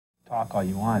talk all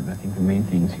you want, but I think the main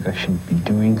thing is you guys should be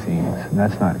doing things, and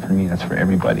that's not for me, that's for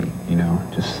everybody, you know,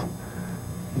 just,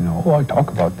 you know, oh, I talk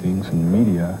about things in the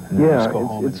media, and then just go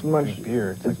home and drink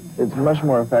beer. It's much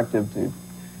more effective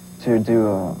to do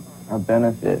a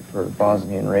benefit for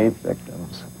Bosnian rape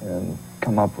victims and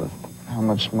come up with how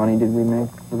much money did we make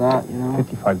for that, you know?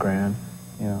 55 grand.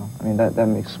 You know, I mean, that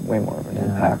makes way more of an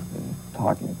impact than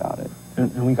talking about it.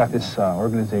 And we got this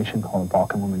organization called the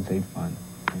Balkan Women's Aid Fund,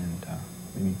 and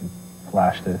maybe you can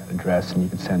flash the address and you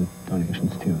can send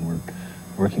donations to, and we're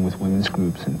working with women's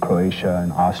groups in Croatia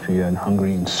and Austria and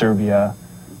Hungary and Serbia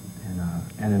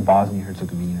and in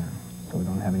Bosnia-Herzegovina. So we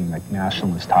don't have any like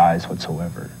nationalist ties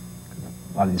whatsoever.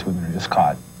 A lot of these women are just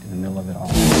caught in the middle of it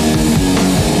all.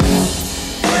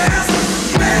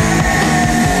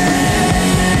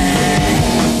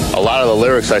 A lot of the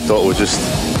lyrics I thought were just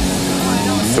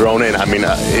thrown in. I mean,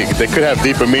 they could have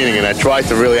deeper meaning, and I tried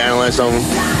to really analyze them.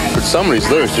 But some of these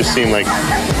lyrics just seem like,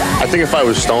 I think if I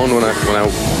was stoned when I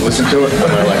listened to it, I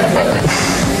might like it better.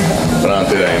 But I don't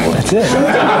do that anymore. That's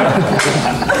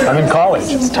it. I'm in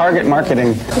college. It's target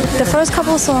marketing. The first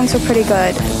couple of songs were pretty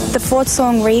good. The fourth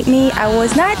song, Rape Me, I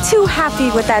was not too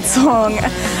happy with that song. I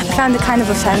found it kind of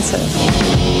offensive.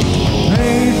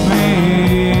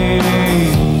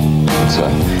 It's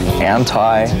an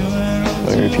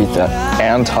let me repeat that,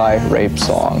 anti-rape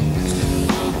song.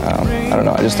 I don't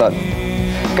know, I just got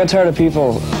tired of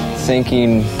people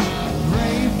thinking,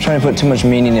 trying to put too much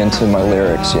meaning into my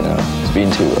lyrics, you know, it's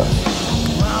being too,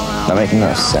 not making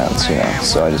enough sense, you know,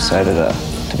 so I decided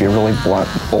to be really blunt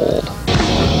and bold.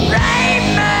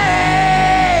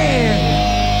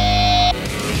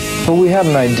 But we had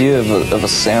an idea of a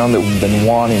sound that we've been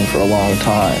wanting for a long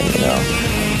time, you know,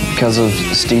 because of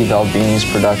Steve Albini's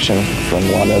production from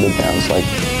a lot of other bands like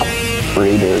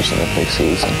Breeders and the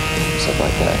Pixies and stuff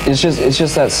like that. It's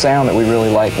just that sound that we really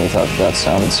like, and we thought that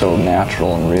sounded so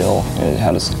natural and real. It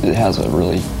has a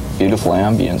really beautiful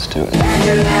ambience to it.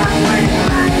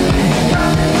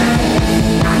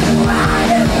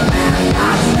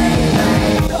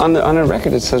 On a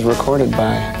record it says recorded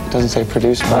by, it doesn't say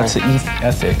produced by. That's the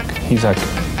Ethic. He's like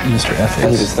Mr. Ethic.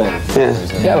 That's his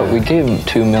thing. Yeah, but we gave him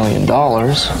 $2 million.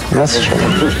 That's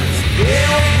true.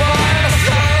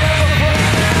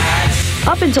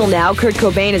 Up until now, Kurt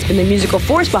Cobain has been the musical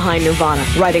force behind Nirvana,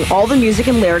 writing all the music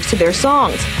and lyrics to their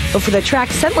songs. But for the track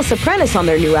Scentless Apprentice on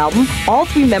their new album, all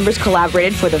three members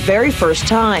collaborated for the very first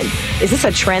time. Is this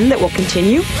a trend that will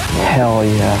continue? Hell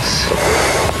yes.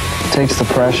 It takes the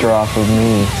pressure off of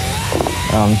me.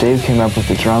 Dave came up with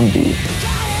the drum beat,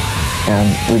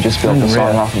 and we just built the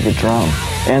song off of the drum.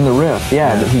 And the riff,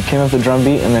 yeah. He came up with the drum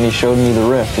beat, and then he showed me the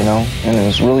riff, you know, and it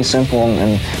was really simple,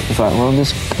 and we thought, well,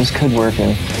 this could work,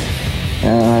 and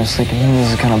I was thinking,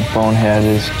 this is kind of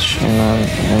boneheaded,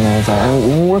 and I thought,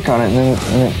 we'll work on it, and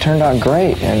it turned out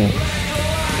great, and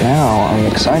now I'm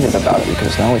excited about it,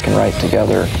 because now we can write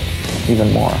together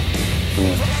even more. You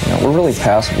know, we're really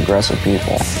passive-aggressive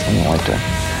people, and we like to,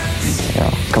 you know,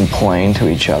 complain to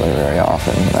each other very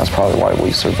often, and that's probably why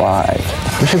we survived.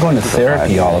 We should go into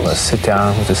therapy, all of us. Sit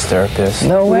down with this therapist.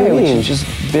 No way, we should just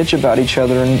bitch about each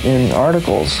other in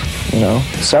articles, you know,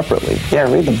 separately. Yeah,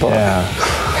 read the book. Yeah.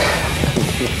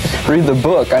 Read the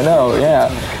book, I know, yeah.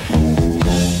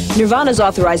 Nirvana's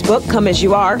authorized book, Come As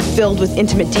You Are, filled with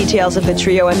intimate details of the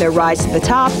trio and their rise to the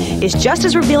top, is just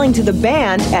as revealing to the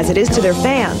band as it is to their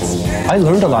fans. I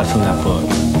learned a lot from that book.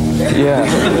 Yeah.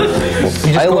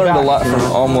 I learned a lot from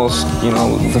almost, you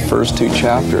know, the first two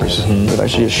chapters, but I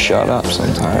should just shut up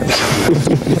sometimes.